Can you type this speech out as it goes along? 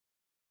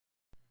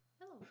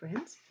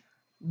Friends.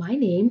 My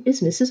name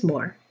is Mrs.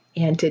 Moore,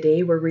 and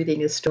today we're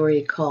reading a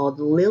story called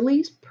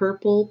Lily's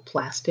Purple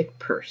Plastic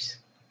Purse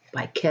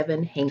by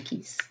Kevin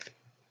Henke.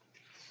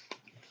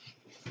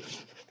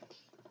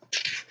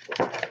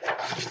 Here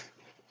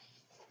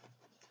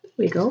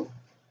we go.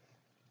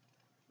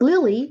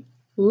 Lily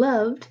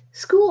loved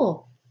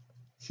school.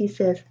 She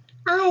says,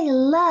 "I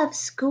love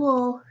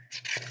school."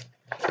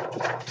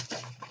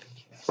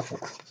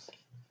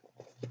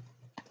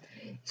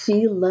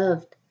 She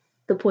loved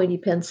the pointy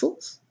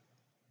pencils.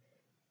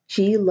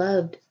 She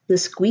loved the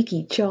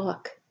squeaky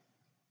chalk.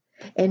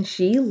 And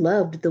she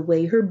loved the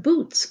way her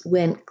boots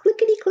went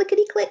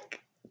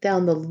clickety-clickety-click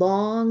down the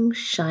long,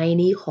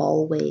 shiny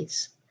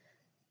hallways.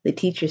 The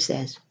teacher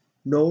says,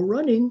 "No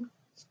running."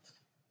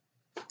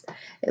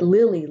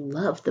 Lily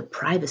loved the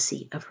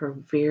privacy of her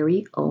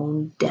very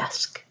own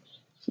desk.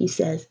 She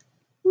says,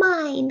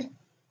 "Mine."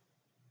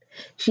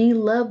 She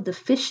loved the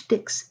fish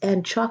sticks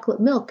and chocolate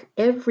milk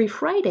every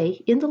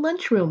Friday in the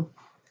lunchroom.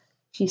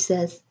 She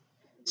says,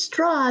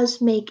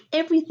 "Straws make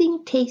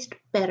everything taste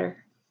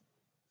better."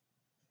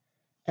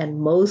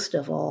 And most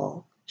of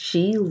all,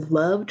 she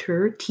loved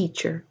her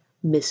teacher,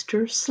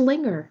 Mr.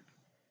 Slinger.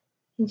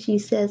 And she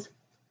says,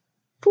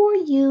 "For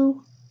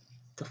you,"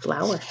 the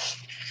flower.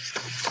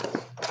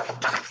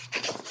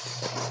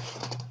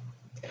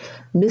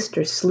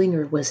 Mr.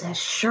 Slinger was as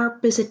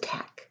sharp as a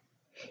tack.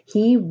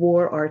 He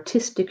wore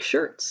artistic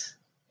shirts.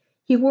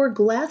 He wore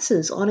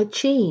glasses on a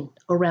chain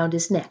around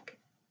his neck.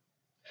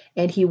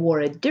 And he wore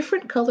a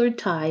different colored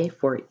tie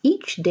for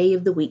each day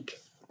of the week.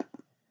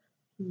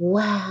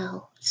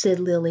 "Wow," said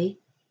Lily.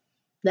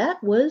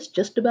 That was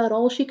just about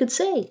all she could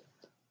say.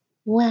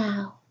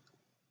 Wow.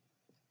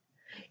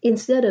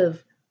 Instead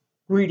of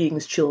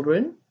 "Greetings,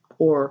 children,"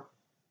 or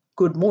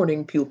 "Good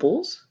morning,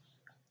 pupils,"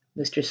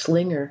 Mr.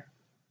 Slinger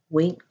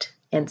winked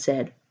and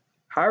said,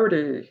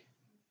 "Howdy."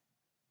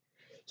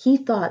 He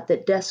thought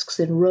that desks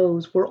in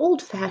rows were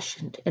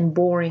old-fashioned and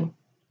boring.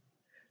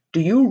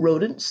 "Do you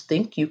rodents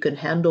think you can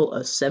handle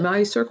a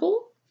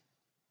semicircle?"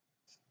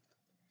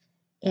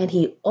 And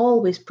he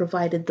always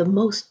provided the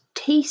most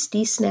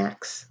tasty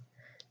snacks,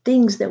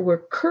 things that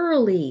were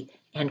curly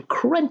and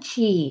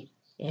crunchy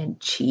and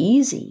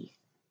cheesy.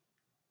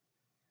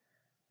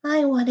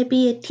 "I want to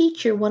be a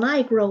teacher when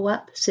I grow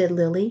up," said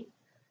Lily.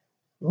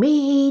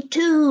 "Me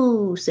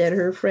too," said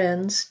her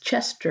friends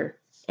Chester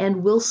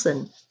and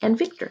Wilson and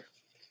Victor.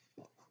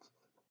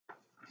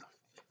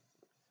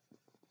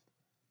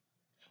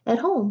 At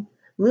home,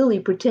 Lily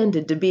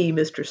pretended to be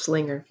Mr.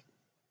 Slinger.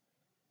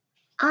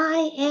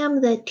 "I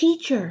am the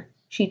teacher,"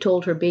 she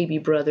told her baby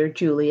brother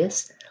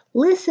Julius.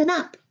 "Listen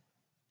up."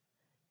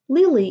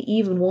 Lily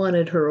even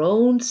wanted her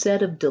own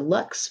set of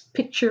deluxe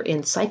picture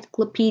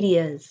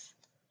encyclopedias.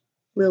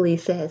 Lily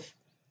says,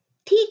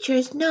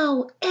 "Teachers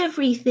know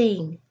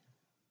everything."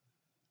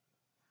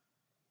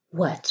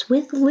 "What's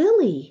with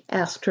Lily?"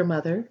 asked her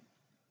mother.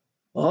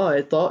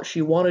 "I thought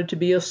she wanted to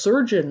be a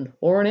surgeon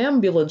or an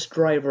ambulance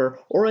driver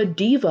or a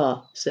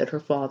diva," said her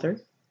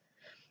father.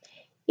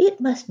 "It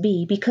must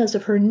be because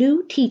of her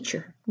new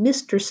teacher,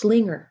 Mr.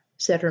 Slinger,"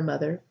 said her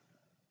mother.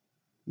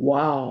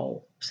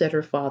 "Wow," said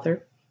her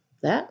father.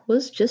 That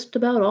was just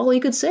about all he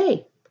could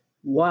say.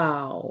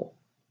 Wow.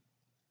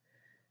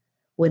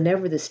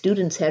 Whenever the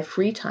students had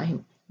free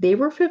time, they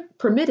were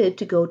permitted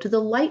to go to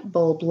the light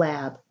bulb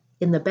lab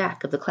in the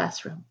back of the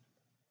classroom.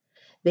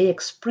 They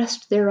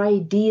expressed their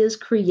ideas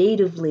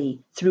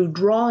creatively through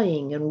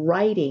drawing and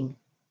writing.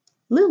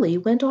 Lily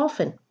went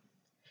often.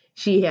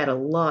 She had a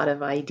lot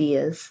of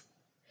ideas.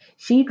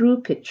 She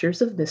drew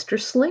pictures of Mr.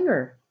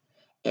 Slinger,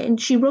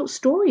 and she wrote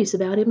stories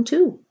about him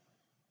too.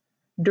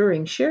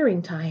 During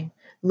sharing time,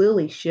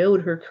 Lily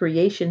showed her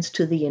creations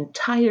to the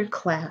entire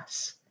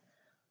class.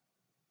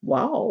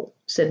 "Wow,"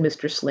 said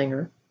Mr.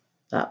 Slinger.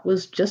 That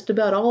was just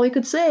about all he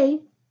could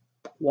say.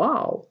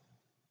 Wow.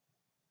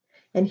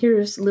 And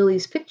here's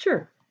Lily's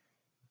picture.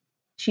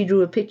 She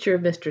drew a picture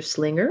of Mr.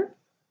 Slinger,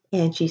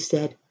 and she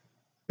said,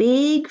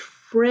 "Big,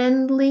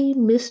 friendly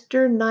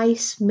Mr.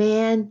 Nice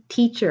Man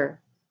Teacher,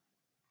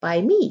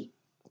 by me,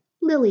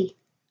 Lily."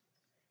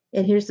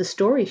 And here's the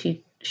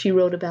story she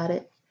wrote about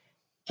it.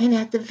 "And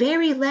at the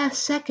very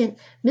last second,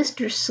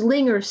 Mr.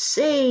 Slinger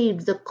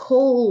saved the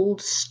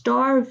cold,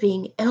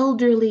 starving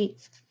elderly."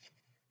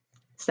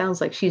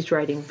 Sounds like she's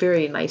writing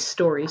very nice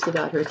stories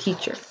about her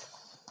teacher.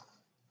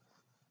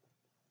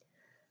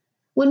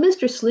 When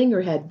Mr.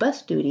 Slinger had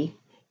bus duty,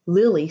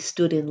 Lily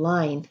stood in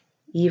line,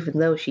 even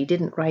though she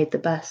didn't ride the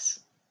bus.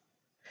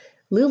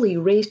 Lily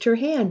raised her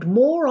hand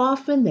more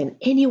often than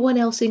anyone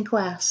else in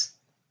class,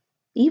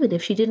 even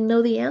if she didn't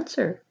know the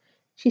answer.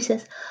 She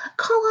says,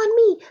 call on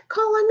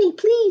me,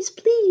 please,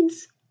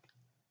 please."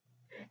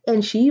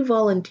 And she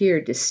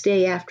volunteered to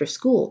stay after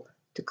school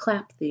to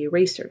clap the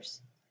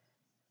erasers.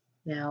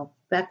 Now,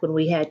 back when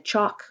we had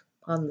chalk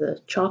on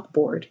the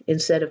chalkboard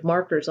instead of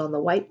markers on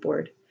the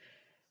whiteboard,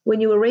 when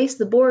you erase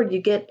the board,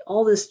 you get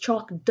all this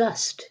chalk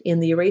dust in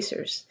the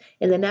erasers.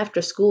 And then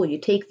after school, you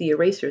take the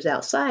erasers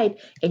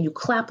outside and you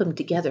clap them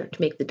together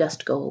to make the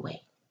dust go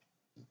away.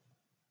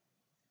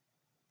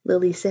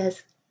 Lily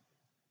says,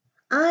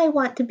 I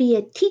want to be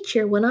a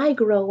teacher when I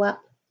grow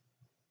up,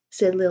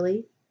 said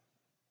Lilly.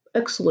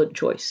 Excellent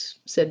choice,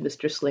 said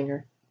Mr.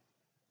 Slinger.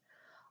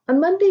 On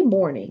Monday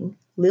morning,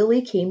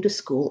 Lilly came to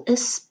school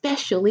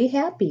especially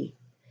happy.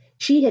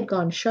 She had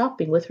gone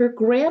shopping with her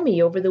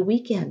Grammy over the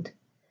weekend.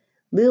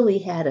 Lilly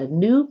had a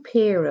new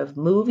pair of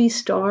movie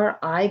star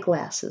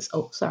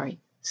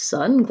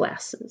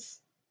sunglasses,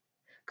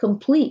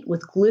 complete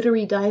with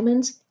glittery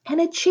diamonds and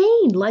a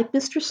chain like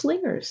Mr.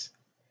 Slinger's.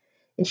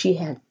 And she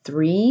had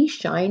 3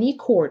 shiny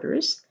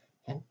quarters,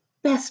 and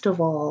best of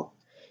all,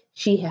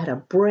 she had a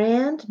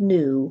brand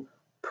new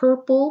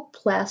purple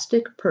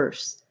plastic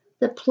purse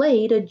that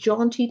played a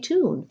jaunty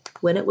tune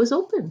when it was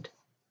opened.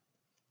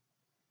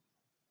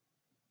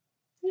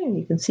 There,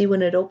 you can see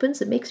when it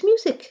opens, it makes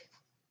music.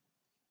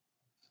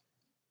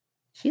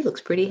 She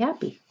looks pretty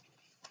happy.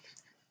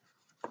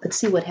 Let's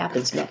see what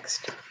happens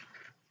next.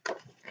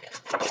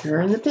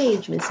 Turn the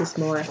page, Mrs.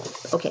 Moore.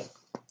 Okay.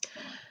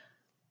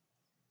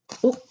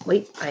 Oh,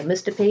 wait, I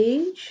missed a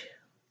page.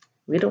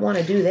 We don't want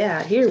to do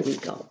that. Here we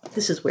go.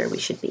 This is where we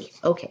should be.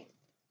 Okay.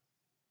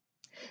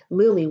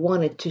 Lilly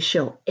wanted to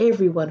show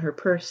everyone her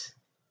purse.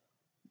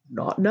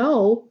 Not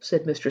now,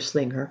 said Mr.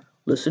 Slinger.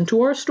 Listen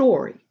to our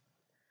story.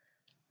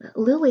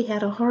 Lilly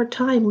had a hard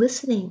time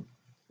listening.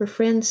 Her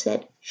friend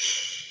said,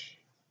 shh.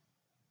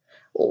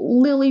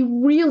 Lilly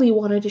really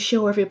wanted to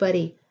show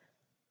everybody.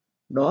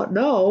 Not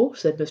now,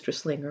 said Mr.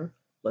 Slinger.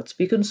 Let's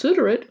be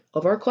considerate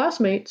of our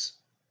classmates.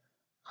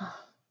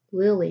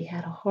 Lilly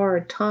had a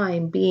hard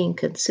time being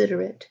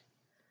considerate.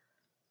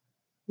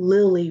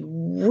 Lilly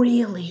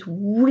really,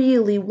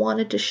 really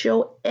wanted to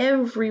show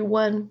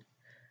everyone.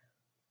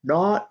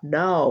 Not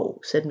now,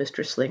 said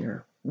Mr.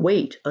 Slinger.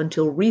 Wait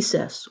until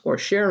recess or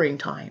sharing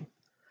time.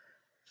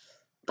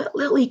 But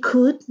Lilly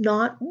could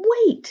not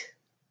wait.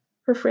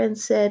 Her friend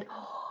said,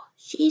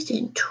 she's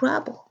in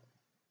trouble.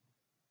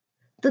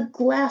 The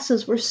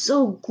glasses were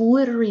so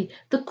glittery,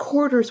 the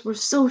quarters were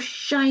so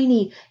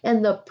shiny,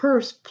 and the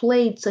purse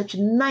played such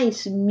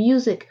nice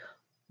music,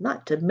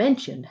 not to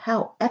mention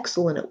how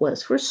excellent it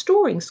was for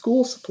storing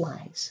school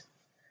supplies.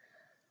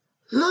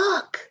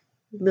 Look,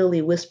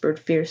 Lilly whispered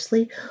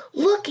fiercely.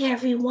 Look,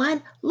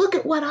 everyone, look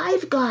at what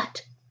I've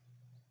got.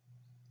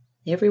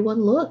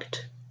 Everyone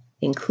looked,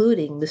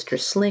 including Mr.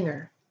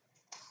 Slinger.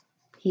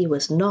 He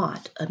was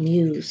not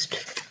amused.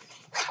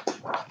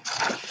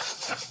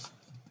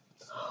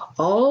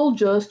 I'll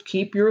just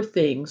keep your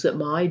things at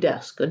my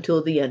desk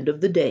until the end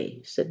of the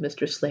day, said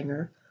Mr.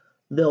 Slinger.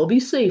 They'll be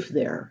safe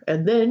there,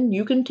 and then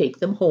you can take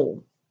them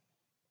home.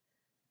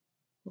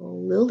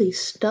 Lilly's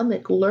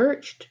stomach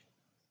lurched.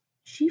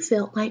 She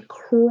felt like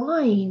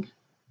crying.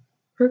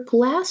 Her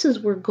glasses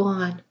were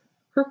gone.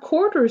 Her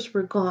quarters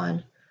were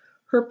gone.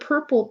 Her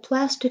purple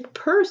plastic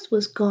purse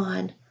was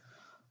gone.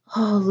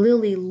 Oh,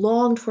 Lilly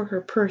longed for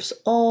her purse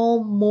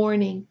all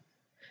morning.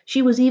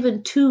 She was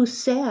even too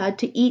sad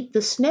to eat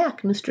the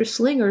snack Mr.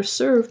 Slinger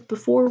served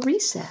before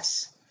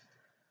recess.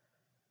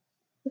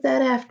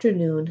 That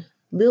afternoon,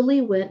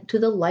 Lilly went to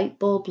the light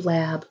bulb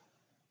lab.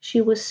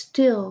 She was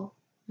still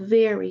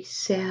very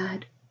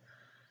sad.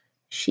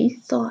 She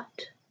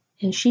thought,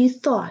 and she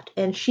thought,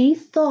 and she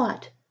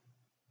thought.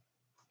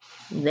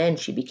 And then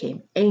she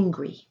became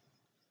angry.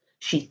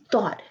 She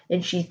thought,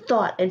 and she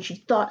thought, and she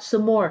thought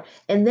some more,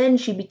 and then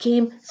she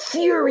became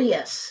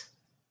furious.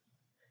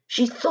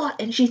 She thought,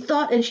 and she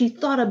thought, and she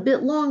thought a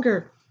bit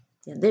longer,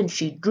 and then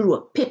she drew a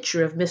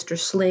picture of Mr.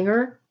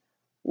 Slinger.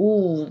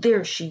 Ooh,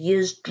 there she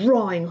is,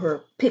 drawing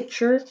her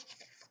picture.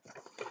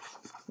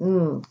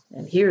 And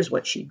here's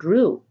what she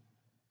drew.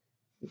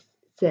 It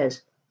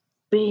says,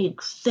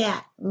 big,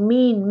 fat,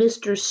 mean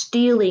Mr.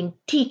 Stealing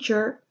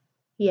Teacher.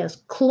 He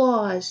has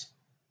claws.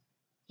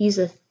 He's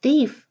a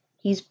thief.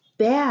 He's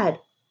bad.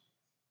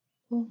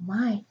 Oh,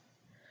 my. It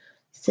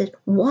said,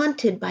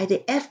 wanted by the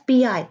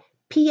FBI.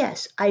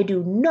 P.S. I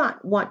do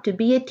not want to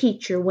be a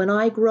teacher when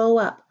I grow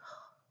up.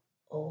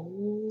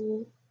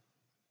 Oh,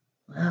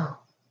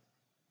 well,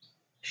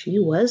 she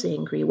was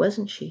angry,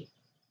 wasn't she?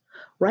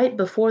 Right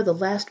before the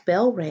last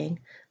bell rang,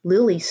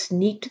 Lilly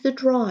sneaked the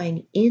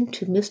drawing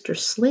into Mr.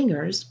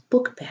 Slinger's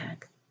book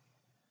bag.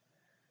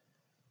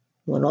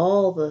 When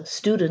all the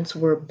students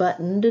were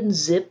buttoned and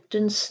zipped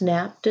and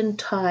snapped and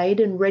tied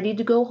and ready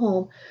to go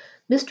home,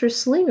 Mr.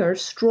 Slinger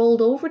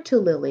strolled over to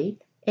Lilly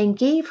and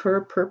gave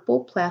her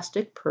purple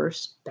plastic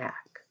purse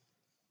back.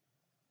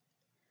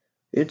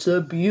 It's a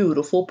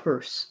beautiful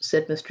purse,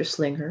 said Mr.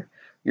 Slinger.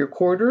 Your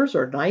quarters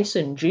are nice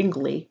and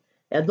jingly,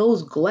 and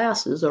those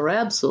glasses are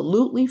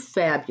absolutely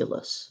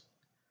fabulous.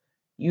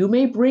 You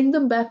may bring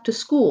them back to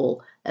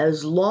school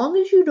as long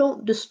as you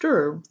don't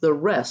disturb the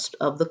rest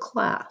of the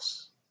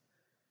class.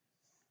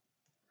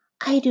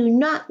 I do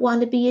not want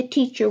to be a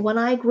teacher when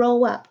I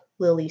grow up,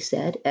 Lilly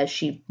said as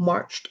she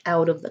marched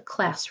out of the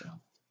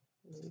classroom.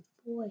 Oh,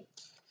 boy.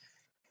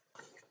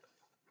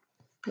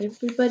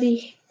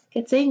 Everybody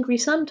gets angry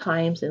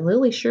sometimes, and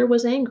Lilly sure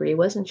was angry,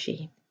 wasn't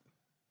she?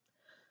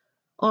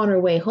 On her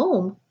way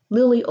home,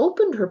 Lilly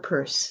opened her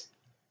purse.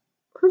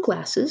 Her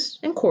glasses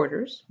and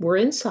quarters were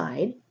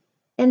inside,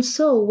 and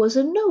so was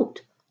a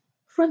note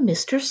from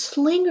Mr.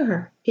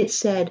 Slinger. It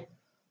said,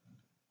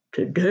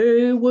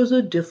 "Today was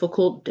a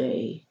difficult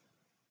day.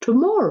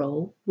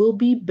 Tomorrow will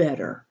be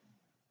better."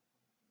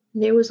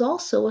 There was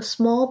also a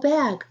small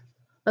bag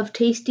of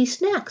tasty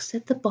snacks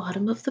at the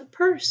bottom of the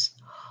purse.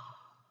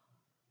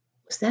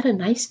 Was that a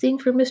nice thing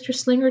for Mr.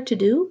 Slinger to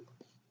do?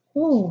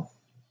 Oh,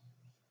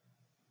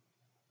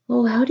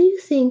 how do you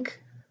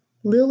think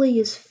Lilly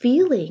is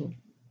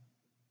feeling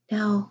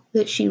now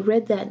that she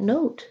read that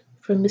note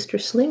from Mr.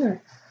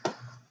 Slinger?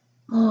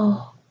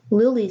 Oh,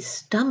 Lily's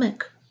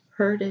stomach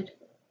hurted.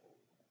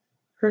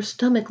 Her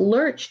stomach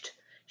lurched.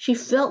 She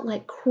felt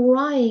like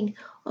crying.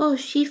 Oh,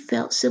 she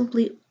felt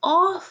simply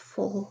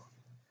awful.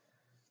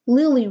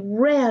 Lilly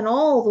ran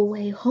all the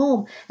way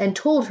home and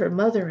told her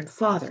mother and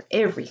father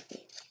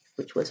everything,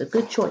 which was a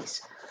good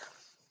choice.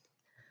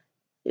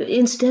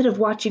 Instead of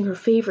watching her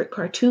favorite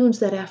cartoons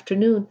that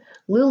afternoon,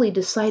 Lilly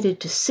decided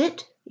to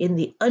sit in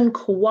the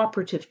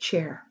uncooperative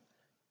chair,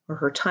 or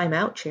her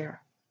timeout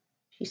chair.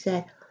 She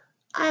said,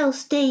 "I'll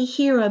stay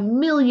here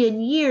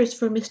 1,000,000 years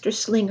for Mr.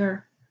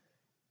 Slinger."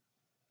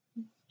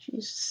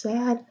 She's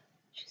sad.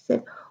 She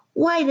said,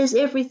 "Why does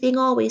everything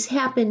always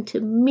happen to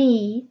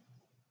me?"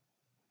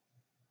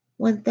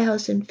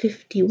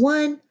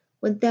 1051,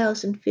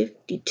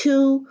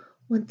 1052,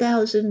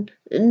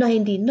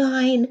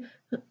 1099.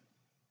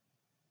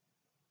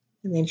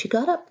 And then she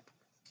got up.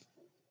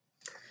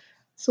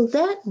 So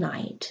that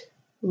night,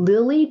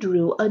 Lilly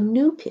drew a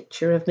new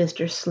picture of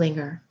Mr.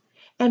 Slinger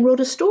and wrote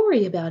a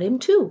story about him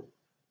too.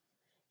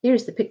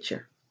 Here's the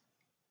picture.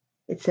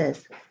 It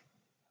says,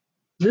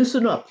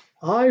 "Listen up,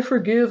 I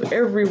forgive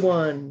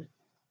everyone.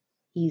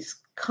 He's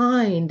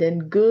kind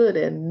and good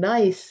and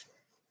nice."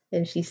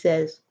 And she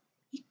says,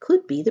 "He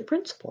could be the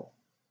principal."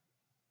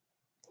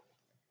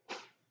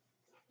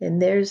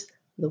 And there's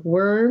the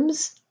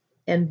worms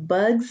and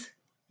bugs.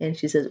 And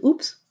she says,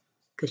 "Oops,"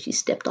 because she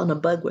stepped on a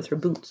bug with her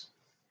boots.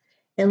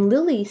 And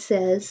Lilly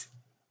says,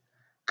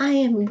 "I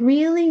am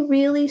really,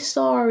 really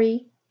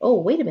sorry."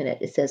 Oh, wait a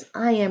minute. It says,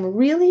 "I am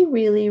really,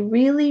 really,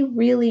 really,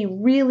 really,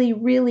 really,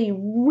 really,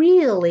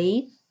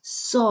 really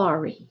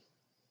sorry."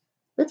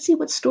 Let's see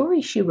what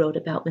story she wrote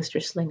about Mr.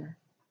 Slinger.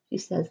 She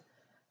says,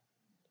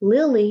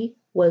 "Lilly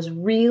was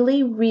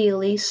really,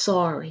 really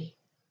sorry.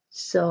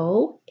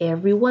 So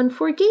everyone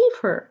forgave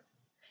her,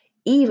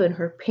 even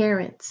her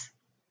parents,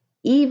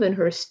 even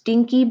her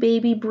stinky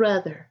baby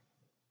brother,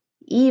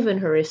 even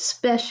her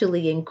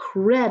especially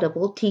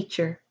incredible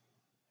teacher.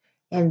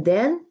 And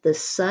then the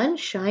sun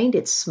shined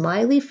its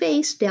smiley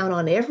face down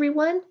on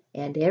everyone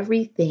and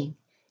everything,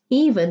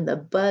 even the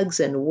bugs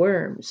and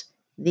worms."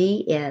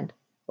 The end.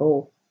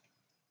 Oh,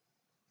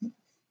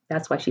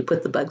 that's why she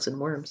put the bugs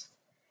and worms.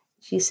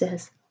 She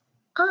says,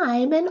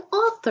 "I'm an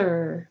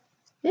author."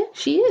 Yeah,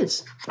 she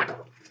is.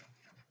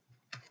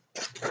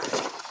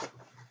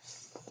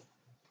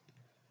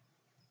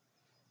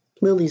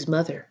 Lily's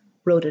mother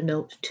wrote a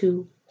note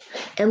too.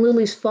 And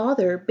Lily's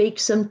father baked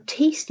some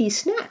tasty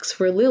snacks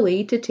for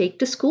Lilly to take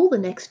to school the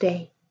next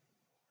day.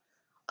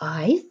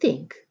 "I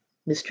think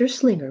Mr.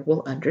 Slinger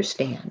will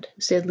understand,"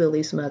 said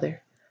Lily's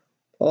mother.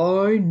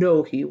 "I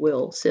know he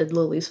will," said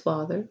Lily's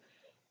father.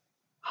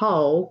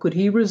 "How could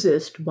he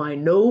resist my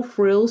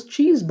no-frills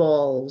cheese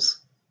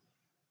balls?"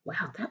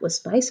 Wow, that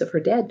was nice of her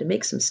dad to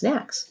make some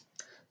snacks.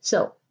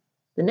 So,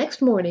 the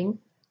next morning,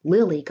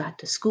 Lilly got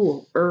to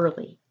school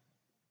early.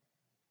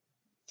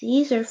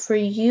 "These are for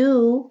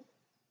you,"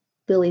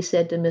 Lilly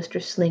said to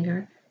Mr.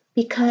 Slinger,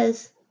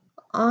 "because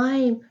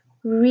I'm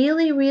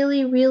really,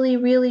 really, really,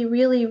 really,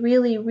 really,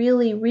 really,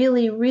 really,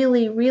 really,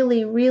 really,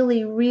 really,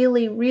 really,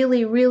 really,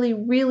 really, really,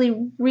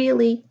 really,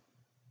 really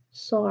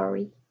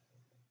sorry."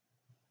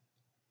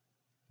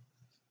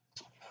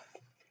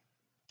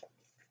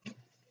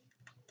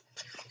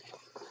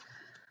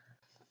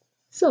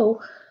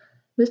 So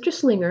Mr.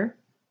 Slinger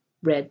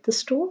read the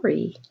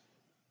story,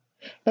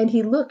 and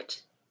he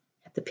looked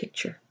at the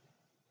picture,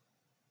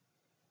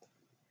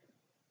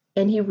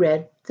 and he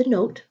read the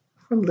note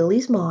from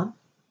Lily's mom.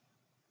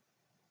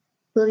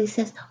 Lily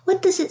says,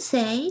 "What does it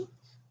say?"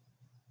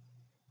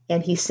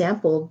 And he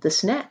sampled the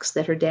snacks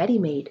that her daddy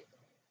made.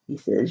 He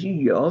says,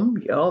 "Yum,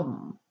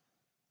 yum."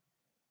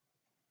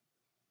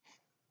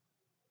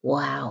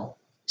 "Wow,"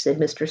 said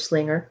Mr.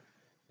 Slinger.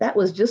 That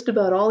was just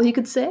about all he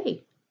could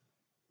say.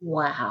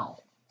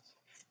 Wow.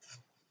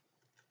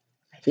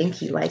 I think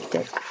he liked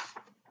it.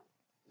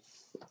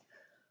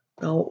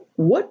 "Now,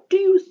 what do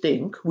you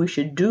think we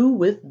should do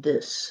with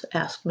this?"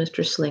 asked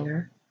Mr.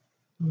 Slinger.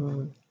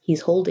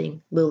 He's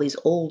holding Lily's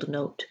old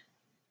note.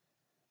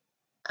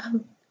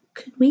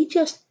 Could we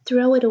just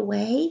throw it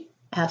away?"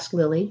 asked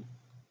Lilly.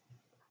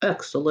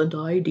 "Excellent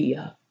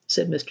idea,"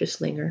 said Mr.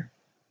 Slinger.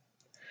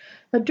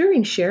 Now,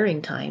 during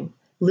sharing time,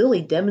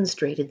 Lilly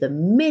demonstrated the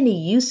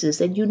many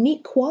uses and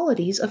unique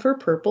qualities of her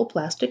purple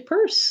plastic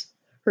purse,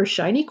 her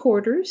shiny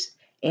quarters,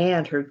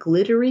 and her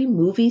glittery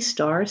movie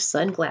star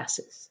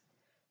sunglasses.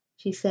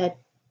 She said,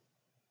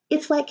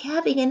 "It's like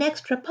having an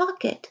extra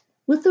pocket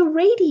with a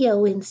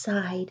radio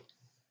inside."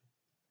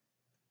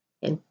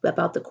 And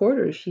about the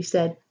quarters, she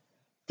said,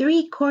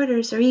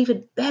 3/4 are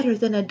even better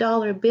than a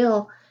dollar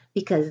bill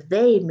because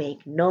they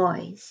make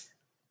noise.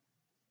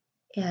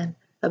 And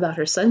about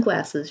her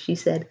sunglasses, she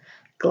said,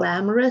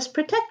 glamorous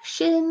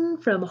protection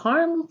from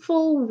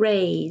harmful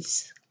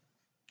rays.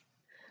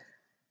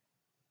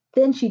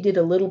 Then she did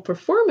a little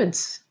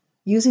performance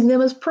using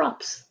them as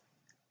props.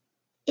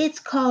 It's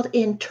called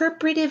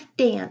interpretive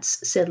dance,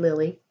 said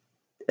Lilly,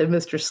 and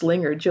Mr.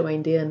 Slinger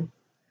joined in.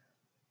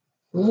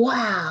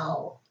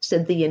 Wow,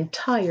 said the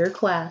entire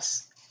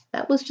class.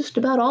 That was just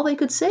about all they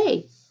could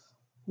say.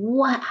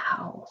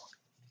 Wow.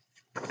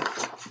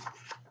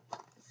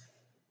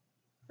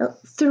 Now,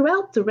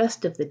 throughout the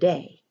rest of the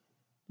day,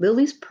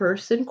 Lily's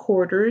purse and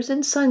quarters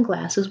and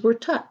sunglasses were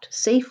tucked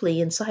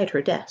safely inside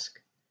her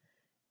desk.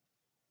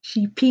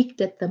 She peeked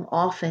at them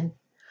often,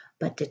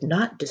 but did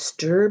not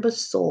disturb a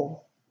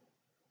soul.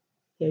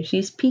 There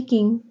she's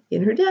peeking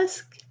in her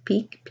desk.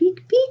 Peek,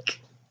 peek,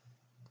 peek.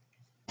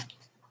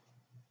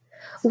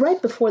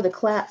 Right before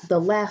the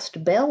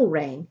last bell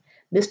rang,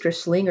 Mr.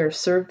 Slinger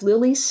served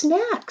Lily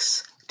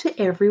snacks to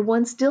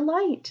everyone's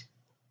delight.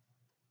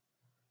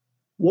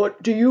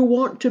 What do you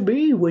want to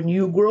be when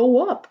you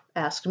grow up?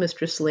 Asked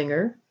Mr.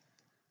 Slinger.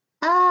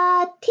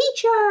 A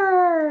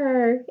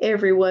teacher,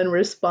 everyone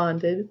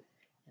responded.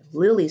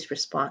 Lily's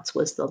response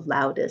was the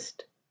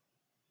loudest.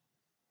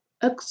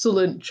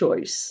 Excellent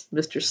choice,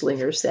 Mr.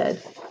 Slinger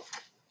said.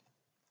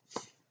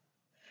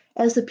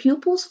 As the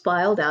pupils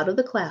filed out of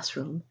the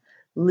classroom,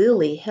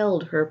 Lily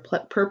held her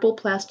purple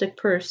plastic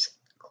purse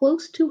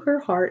close to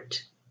her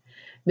heart.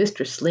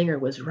 Mr. Slinger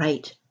was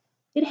right.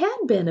 It had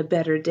been a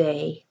better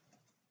day.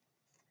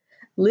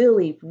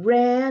 Lily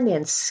ran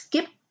and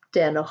skipped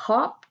and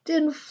hopped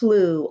and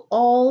flew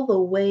all the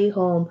way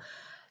home.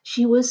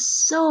 She was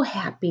so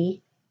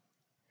happy,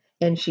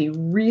 and she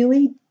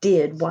really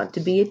did want to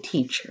be a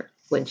teacher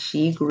when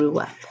she grew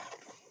up.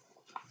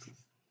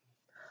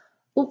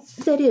 Well,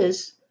 that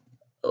is,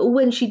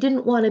 when she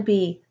didn't want to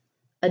be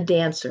a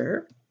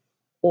dancer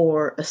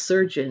or a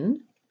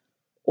surgeon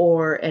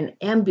or an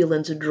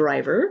ambulance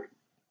driver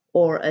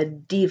or a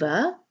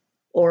diva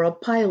or a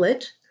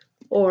pilot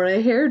or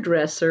a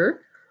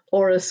hairdresser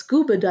or a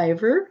scuba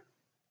diver.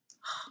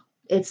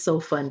 It's so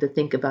fun to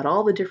think about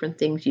all the different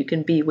things you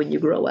can be when you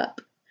grow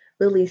up.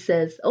 Lily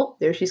says, oh,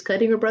 there she's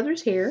cutting her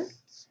brother's hair.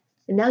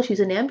 And now she's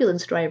an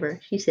ambulance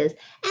driver. She says,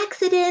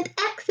 accident,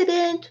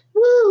 accident,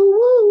 woo,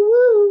 woo,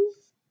 woo.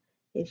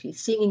 And she's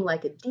singing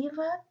like a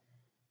diva.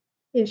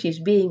 And she's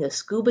being a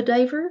scuba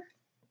diver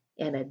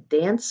and a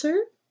dancer.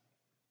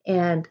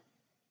 And,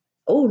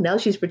 oh, now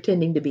she's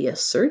pretending to be a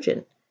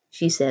surgeon.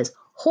 She says,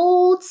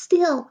 hold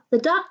still, the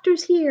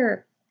doctor's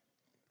here.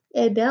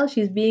 And now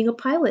she's being a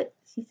pilot.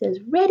 She says,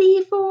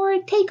 ready for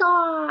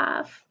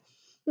takeoff.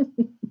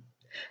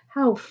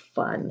 How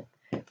fun.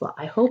 Well,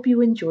 I hope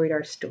you enjoyed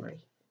our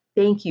story.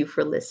 Thank you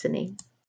for listening.